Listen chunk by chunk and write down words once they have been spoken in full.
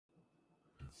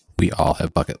We all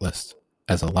have bucket lists.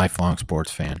 As a lifelong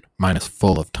sports fan, mine is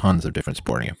full of tons of different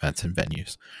sporting events and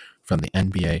venues, from the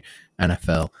NBA,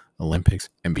 NFL, Olympics,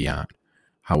 and beyond.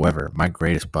 However, my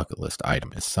greatest bucket list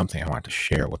item is something I want to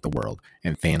share with the world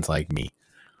and fans like me.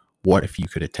 What if you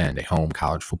could attend a home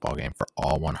college football game for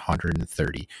all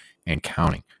 130 and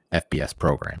counting FBS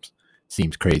programs?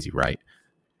 Seems crazy, right?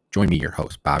 Join me, your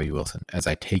host, Bobby Wilson, as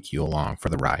I take you along for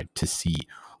the ride to see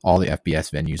all the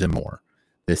FBS venues and more.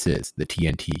 This is the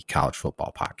TNT College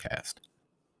Football Podcast.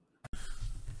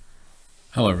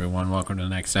 Hello, everyone. Welcome to the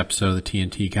next episode of the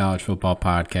TNT College Football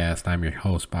Podcast. I'm your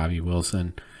host, Bobby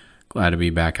Wilson. Glad to be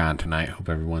back on tonight. Hope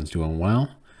everyone's doing well.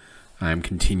 I'm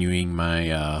continuing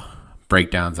my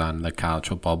breakdowns on the college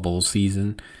football bowl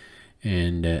season,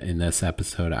 and in this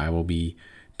episode, I will be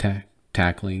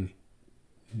tackling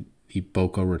the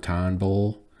Boca Raton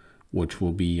Bowl, which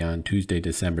will be on Tuesday,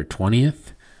 December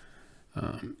 20th.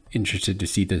 Interested to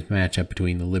see this matchup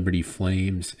between the Liberty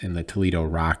Flames and the Toledo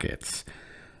Rockets.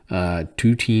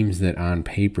 Two teams that on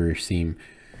paper seem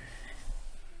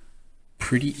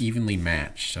pretty evenly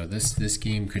matched. So this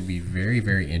game could be very,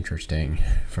 very interesting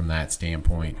from that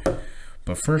standpoint.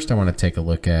 But first I want to take a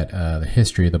look at the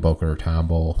history of the Boca Raton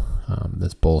Bowl.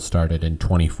 This bowl started in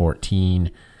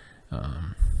 2014.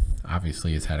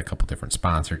 Obviously it's had a couple different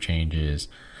sponsor changes.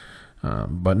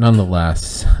 But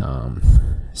nonetheless,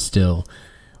 still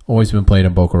always been played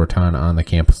in Boca Raton on the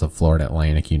campus of Florida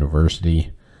Atlantic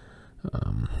University.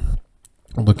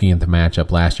 Looking at the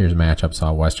matchup, last year's matchup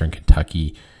saw Western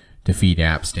Kentucky defeat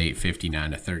App State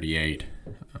 59-38.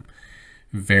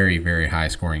 Very, very high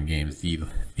scoring games.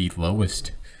 The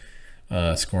lowest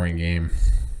scoring game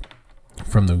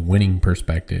from the winning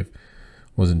perspective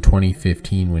was in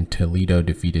 2015 when Toledo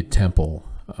defeated Temple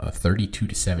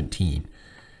 32-17.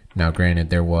 Now, granted,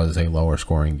 there was a lower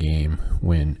scoring game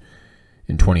in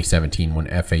 2017 when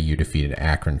FAU defeated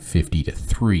Akron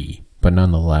 50-3, but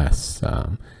nonetheless,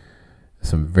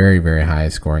 some very, very high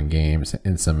scoring games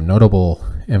and some notable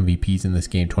MVPs in this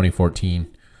game.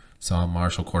 2014 saw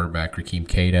Marshall quarterback Rakeem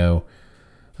Cato.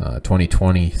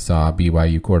 2020 saw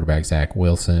BYU quarterback Zach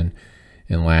Wilson,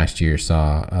 and last year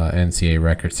saw NCAA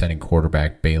record-setting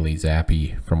quarterback Bailey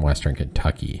Zappi from Western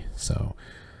Kentucky. So,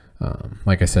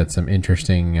 like I said, some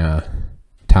interesting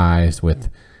ties with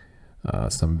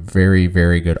some very,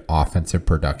 very good offensive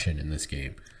production in this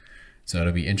game. So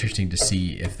it'll be interesting to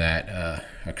see if that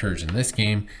occurs in this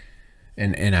game.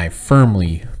 And I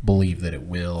firmly believe that it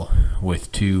will,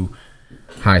 with two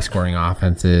high-scoring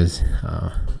offenses,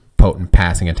 potent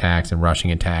passing attacks and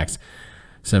rushing attacks.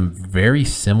 Some very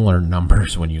similar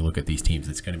numbers when you look at these teams.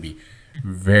 It's going to be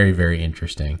very, very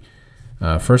interesting.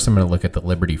 First, I'm going to look at the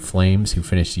Liberty Flames, who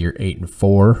finished the year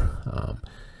 8-4.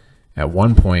 At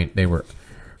one point, they were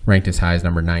ranked as high as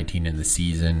number 19 in the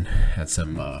season. Had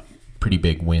some pretty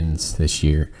big wins this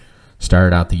year.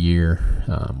 Started out the year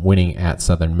winning at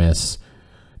Southern Miss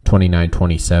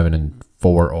 29-27 and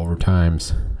 4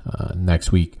 overtimes.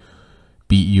 Next week,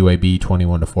 beat UAB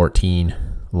 21-14.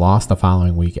 Lost the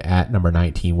following week at number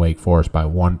 19 Wake Forest by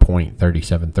 1 point,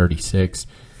 37-36.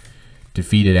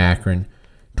 Defeated Akron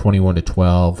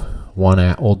 21-12. Won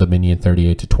at Old Dominion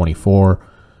 38-24.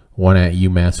 Won at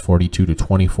UMass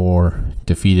 42-24.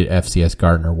 Defeated FCS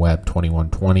Gardner Webb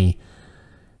 21-20.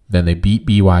 Then they beat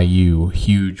BYU,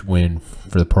 huge win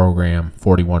for the program,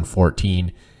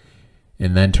 41-14,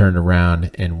 and then turned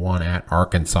around and won at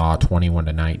Arkansas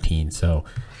 21-19. So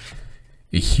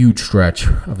a huge stretch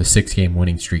of a 6-game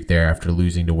winning streak there after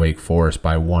losing to Wake Forest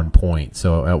by 1 point.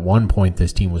 So at one point,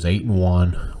 this team was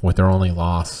 8-1 with their only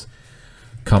loss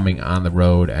coming on the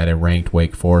road at a ranked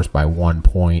Wake Forest by 1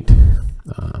 point.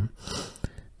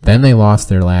 Then they lost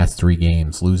their last 3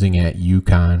 games, losing at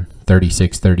UConn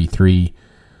 36-33,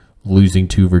 losing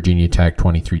to Virginia Tech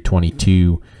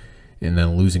 23-22, and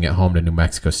then losing at home to New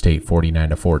Mexico State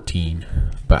 49-14.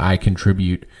 But I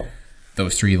contribute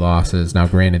those 3 losses. Now,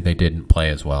 granted, they didn't play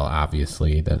as well,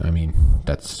 obviously.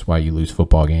 That's why you lose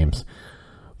football games.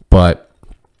 But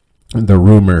the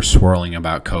rumors swirling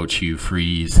about Coach Hugh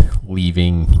Freeze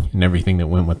leaving and everything that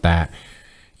went with that,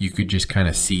 you could just kind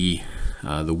of see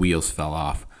the wheels fell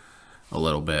off a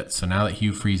little bit. So now that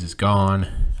Hugh Freeze is gone,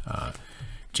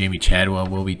 Jamie Chadwell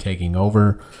will be taking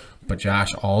over, but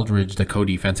Josh Aldridge, the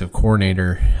co-defensive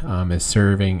coordinator, is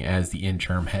serving as the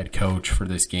interim head coach for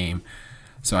this game.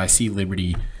 So I see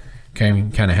Liberty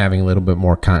kind of having a little bit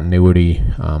more continuity.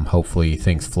 Hopefully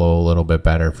things flow a little bit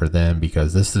better for them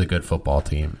because this is a good football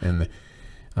team, and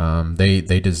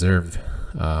they deserve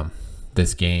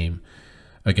this game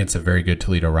against a very good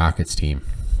Toledo Rockets team.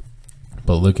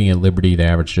 But looking at Liberty, they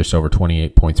average just over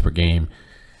 28 points per game,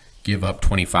 give up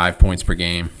 25 points per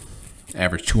game.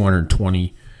 average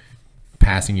 220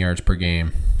 passing yards per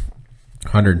game,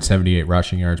 178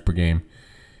 rushing yards per game,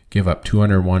 give up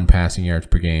 201 passing yards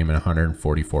per game, and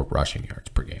 144 rushing yards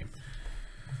per game.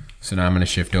 So now I'm going to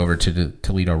shift over to the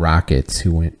Toledo Rockets,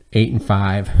 who went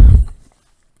 8-5,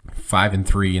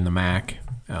 5-3 in the MAC,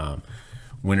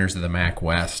 winners of the MAC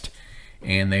West,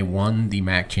 and they won the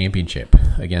MAC championship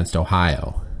against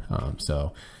Ohio.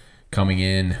 So coming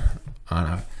in on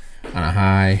a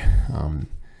high.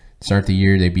 Start the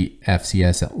year, they beat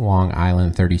FCS at Long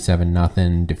Island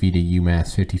 37-0, defeated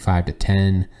UMass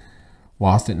 55-10,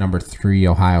 lost at number 3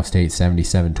 Ohio State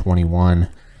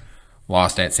 77-21,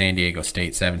 lost at San Diego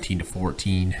State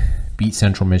 17-14, beat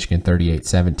Central Michigan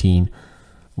 38-17,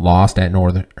 lost at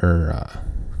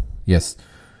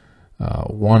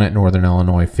won at Northern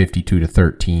Illinois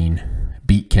 52-13,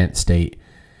 beat Kent State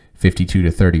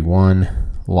 52-31,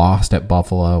 lost at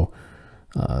Buffalo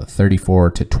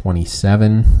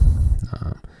 34-27,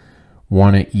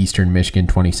 won at Eastern Michigan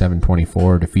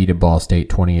 27-24, defeated Ball State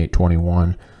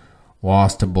 28-21,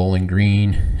 lost to Bowling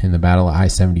Green in the Battle of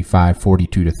I-75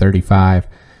 42-35,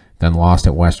 then lost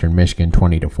at Western Michigan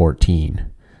 20-14.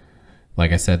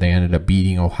 Like I said, they ended up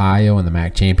beating Ohio in the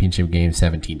MAC championship game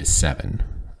 17-7.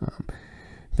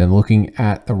 Then looking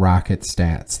at the Rockets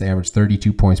stats, they average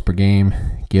 32 points per game,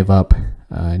 give up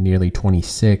nearly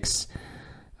 26,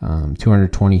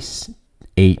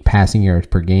 228 passing yards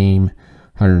per game,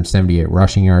 178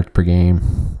 rushing yards per game.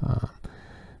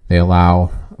 They allow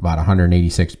about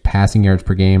 186 passing yards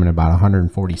per game and about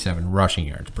 147 rushing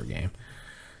yards per game.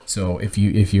 So if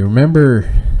you remember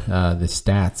the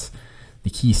stats,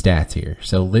 the key stats here.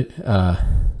 So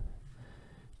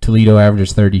Toledo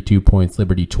averages 32 points,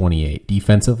 Liberty 28.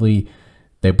 Defensively,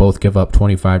 they both give up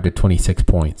 25 to 26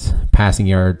 points. Passing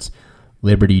yards,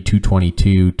 Liberty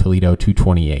 222, Toledo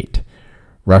 228.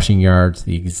 Rushing yards,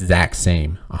 the exact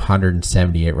same,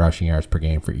 178 rushing yards per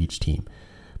game for each team.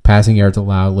 Passing yards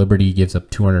allowed, Liberty gives up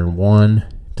 201,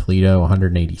 Toledo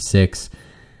 186.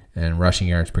 And rushing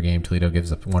yards per game, Toledo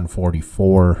gives up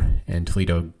 144,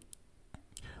 and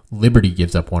Liberty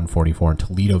gives up 144, and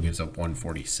Toledo gives up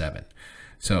 147.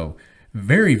 So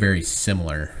very, very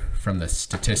similar from the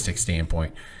statistics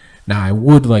standpoint. Now, I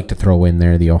would like to throw in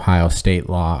there the Ohio State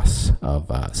loss of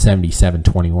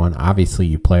 77-21. Obviously,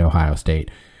 you play Ohio State,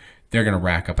 they're going to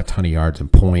rack up a ton of yards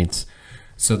and points.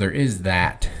 So there is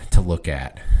that to look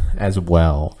at as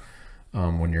well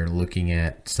when you're looking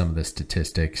at some of the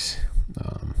statistics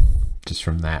just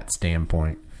from that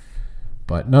standpoint.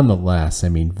 But nonetheless, I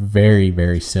mean, very,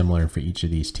 very similar for each of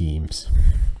these teams.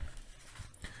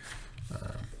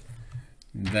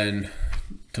 Then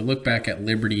to look back at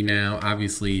Liberty now,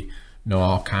 obviously no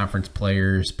all-conference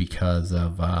players because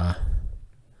of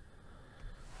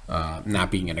not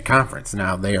being in a conference.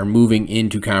 Now they are moving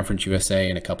into Conference USA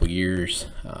in a couple years,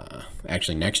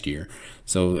 actually next year.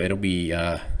 So it'll be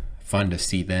fun to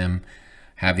see them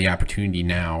have the opportunity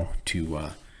now to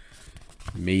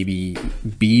maybe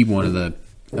be one of the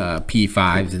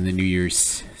P5s in the New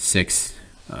Year's Six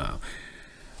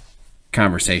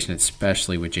conversation,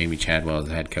 especially with Jamie Chadwell as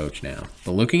the head coach now.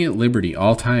 But looking at Liberty,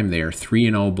 all time they are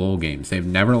 3-0 bowl games. They've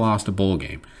never lost a bowl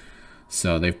game.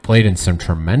 So they've played in some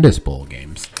tremendous bowl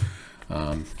games.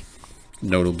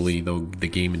 Notably, the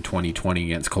game in 2020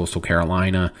 against Coastal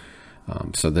Carolina.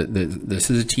 So this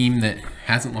is a team that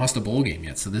hasn't lost a bowl game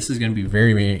yet. So this is going to be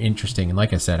very, very interesting. And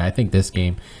like I said, I think this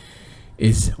game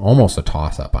is almost a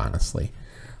toss-up, honestly.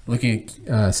 Looking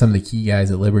at some of the key guys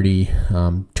at Liberty,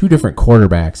 two different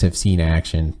quarterbacks have seen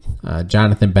action.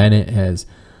 Jonathan Bennett has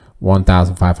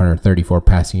 1,534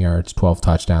 passing yards, 12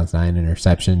 touchdowns, 9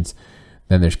 interceptions.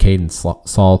 Then there's Caden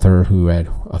Salter, who had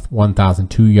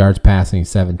 1,002 yards passing,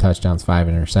 7 touchdowns, 5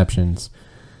 interceptions.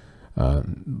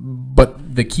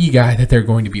 But the key guy that they're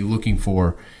going to be looking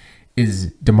for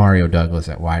is Demario Douglas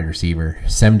at wide receiver.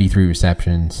 73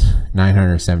 receptions,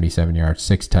 977 yards,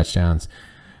 6 touchdowns.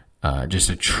 Just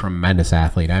a tremendous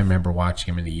athlete. I remember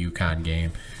watching him in the UConn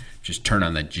game, just turn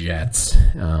on the jets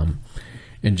and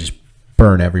just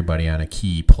burn everybody on a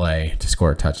key play to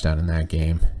score a touchdown in that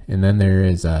game. And then there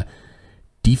is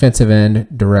defensive end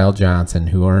Darrell Johnson,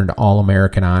 who earned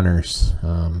All-American honors.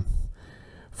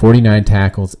 49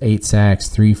 tackles, 8 sacks,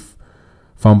 3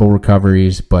 fumble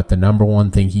recoveries, but the number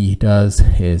one thing he does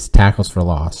is tackles for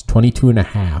loss.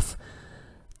 22.5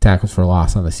 tackles for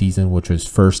loss on the season, which was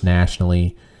first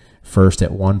nationally, first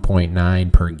at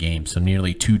 1.9 per game, so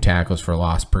nearly 2 tackles for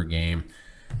loss per game.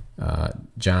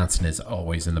 Johnson is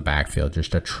always in the backfield,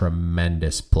 just a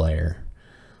tremendous player.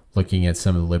 Looking at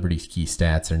some of the Liberty's key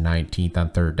stats, they're 19th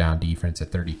on third down defense at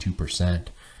 32%,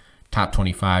 top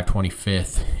 25,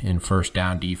 25th in first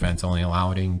down defense, only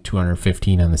allowing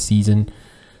 215 on the season.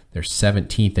 They're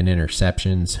 17th in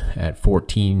interceptions at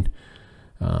 14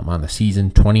 on the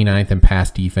season. 29th in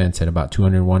pass defense at about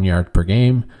 201 yards per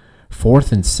game.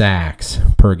 4th in sacks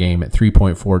per game at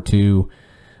 3.42.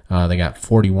 They got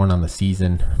 41 on the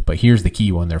season. But here's the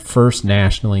key one. They're first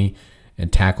nationally in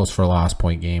tackles for loss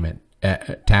per game at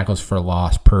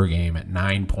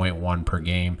 9.1 per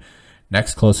game.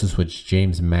 Next closest was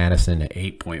James Madison at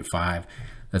 8.5.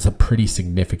 That's a pretty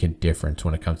significant difference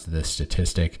when it comes to this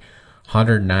statistic.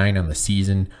 109 on the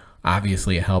season.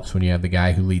 Obviously, it helps when you have the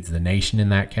guy who leads the nation in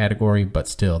that category, but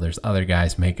still, there's other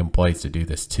guys making plays to do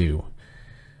this too.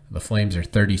 The Flames are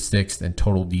 36th in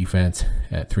total defense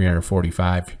at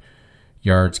 345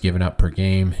 yards given up per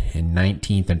game and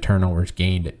 19th in turnovers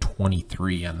gained at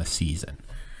 23 on the season.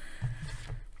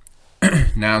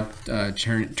 Now,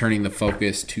 turning the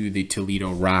focus to the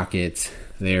Toledo Rockets,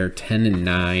 they're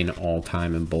 10-9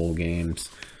 all-time in bowl games.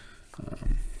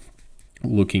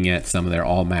 Looking at some of their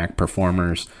all-MAC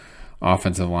performers,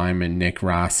 offensive lineman Nick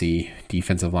Rossi,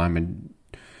 defensive lineman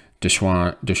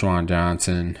Deshaun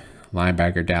Johnson,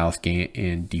 linebacker Dallas Gant,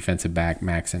 and defensive back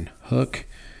Maxon Hook.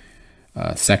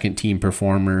 Second-team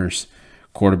performers,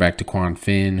 quarterback Daquan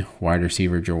Finn, wide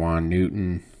receiver Jawan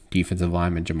Newton, defensive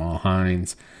lineman Jamal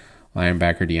Hines,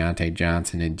 linebacker Deontay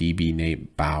Johnson, and DB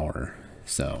Nate Bauer.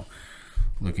 So,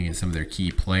 looking at some of their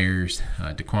key players,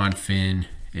 Daquan Finn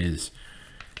is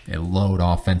a load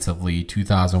offensively,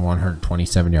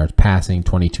 2,127 yards passing,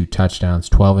 22 touchdowns,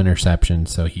 12 interceptions.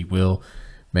 So he will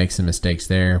make some mistakes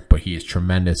there, but he is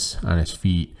tremendous on his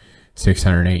feet.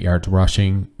 608 yards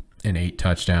rushing and 8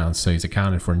 touchdowns. So he's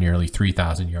accounted for nearly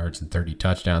 3,000 yards and 30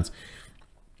 touchdowns.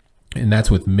 And that's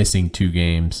with missing 2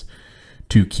 games,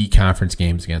 2 key conference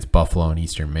games against Buffalo and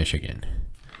Eastern Michigan.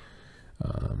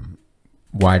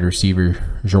 Wide receiver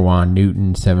Jawan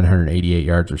Newton, 788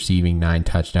 yards receiving, 9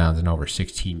 touchdowns, and over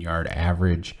 16-yard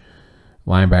average.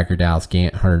 Linebacker Dallas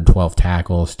Gant, 112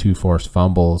 tackles, 2 forced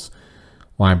fumbles.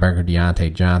 Linebacker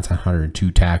Deontay Johnson, 102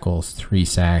 tackles, 3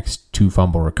 sacks, 2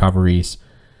 fumble recoveries.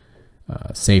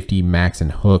 Safety Maxon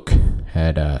Hook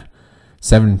had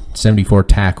 74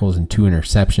 tackles and 2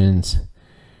 interceptions.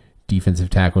 Defensive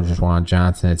tackle Jawan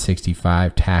Johnson had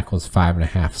 65 tackles,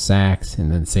 5.5 sacks,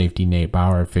 and then safety Nate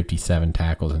Bauer had 57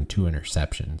 tackles and 2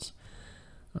 interceptions.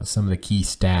 Some of the key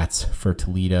stats for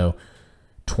Toledo: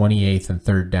 28th in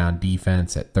third down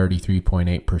defense at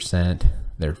 33.8%.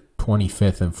 They're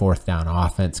 25th in fourth down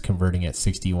offense, converting at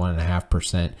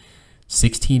 61.5%.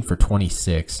 16 for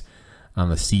 26 on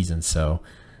the season, so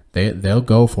they'll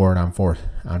go for it on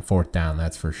fourth down.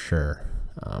 That's for sure.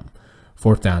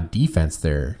 Fourth down defense,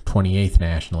 they're 28th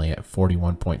nationally at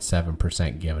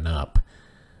 41.7% given up.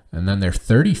 And then they're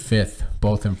 35th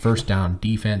both in first down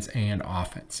defense and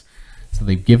offense. So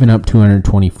they've given up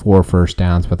 224 first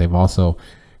downs, but they've also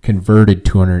converted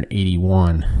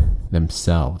 281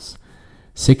 themselves.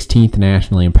 16th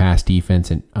nationally in pass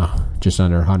defense and just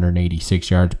under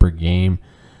 186 yards per game.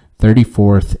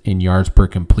 34th in yards per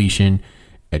completion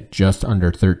at just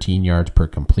under 13 yards per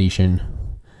completion.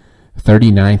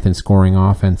 39th in scoring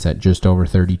offense at just over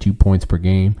 32 points per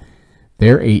game.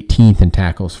 They're 18th in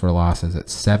tackles for losses at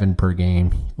 7 per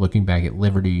game. Looking back at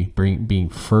Liberty being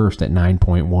first at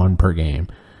 9.1 per game.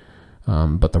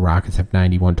 But the Rockets have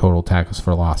 91 total tackles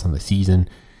for loss on the season.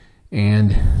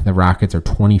 And the Rockets are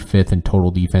 25th in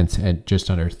total defense at just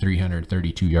under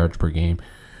 332 yards per game,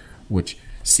 which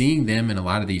seeing them in a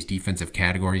lot of these defensive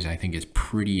categories I think is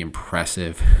pretty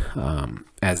impressive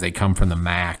as they come from the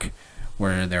MAC,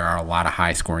 where there are a lot of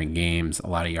high-scoring games, a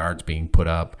lot of yards being put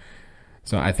up.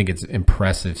 So I think it's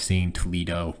impressive seeing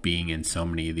Toledo being in so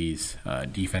many of these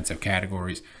defensive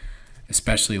categories,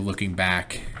 especially looking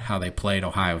back how they played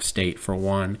Ohio State, for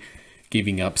one,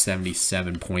 giving up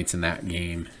 77 points in that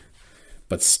game,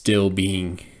 but still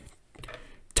being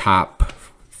top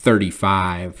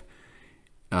 35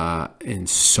 in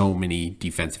so many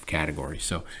defensive categories.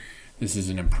 So this is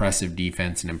an impressive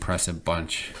defense, an impressive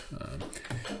bunch,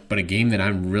 but a game that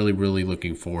I'm really, really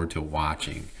looking forward to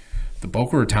watching. The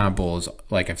Boca Raton Bowl is,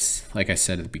 like I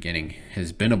said at the beginning,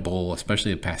 has been a bowl,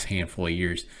 especially the past handful of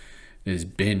years. It has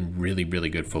been really, really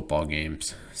good football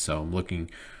games. So I'm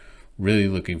really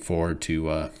looking forward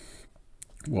to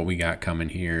what we got coming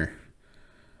here.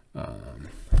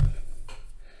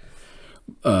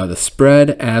 The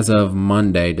spread as of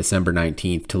Monday, December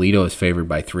 19th, Toledo is favored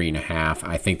by 3.5.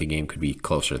 I think the game could be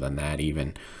closer than that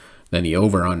even. Then the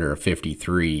over-under of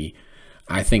 53.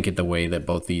 I think at the way that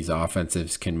both these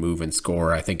offensives can move and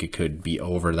score, I think it could be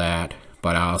over that.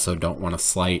 But I also don't want to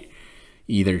slight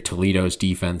either Toledo's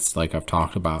defense, like I've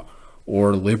talked about,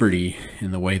 or Liberty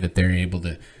in the way that they're able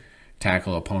to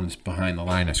tackle opponents behind the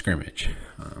line of scrimmage.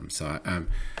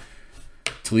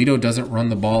 Toledo doesn't run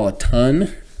the ball a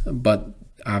ton, but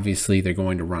obviously they're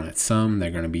going to run it some. They're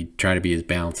going to try to be as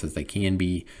balanced as they can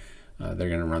be. They're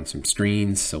going to run some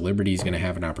screens, so Liberty's going to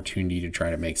have an opportunity to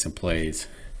try to make some plays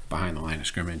behind the line of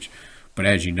scrimmage. But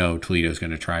as you know, Toledo's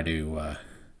going to try to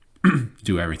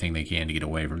do everything they can to get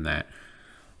away from that.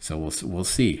 So we'll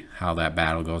see how that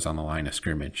battle goes on the line of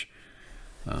scrimmage.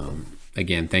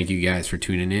 Again, thank you guys for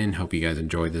tuning in. Hope you guys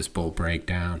enjoyed this bowl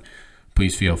breakdown.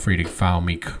 Please feel free to follow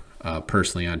me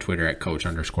personally on Twitter at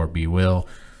Coach_BWill.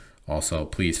 Also,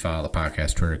 please follow the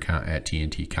podcast Twitter account at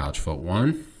TNT College Foot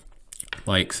 1.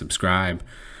 Like, subscribe,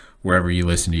 wherever you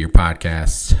listen to your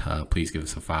podcasts. Please give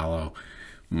us a follow.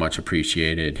 Much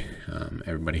appreciated.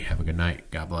 Everybody have a good night.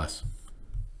 God bless.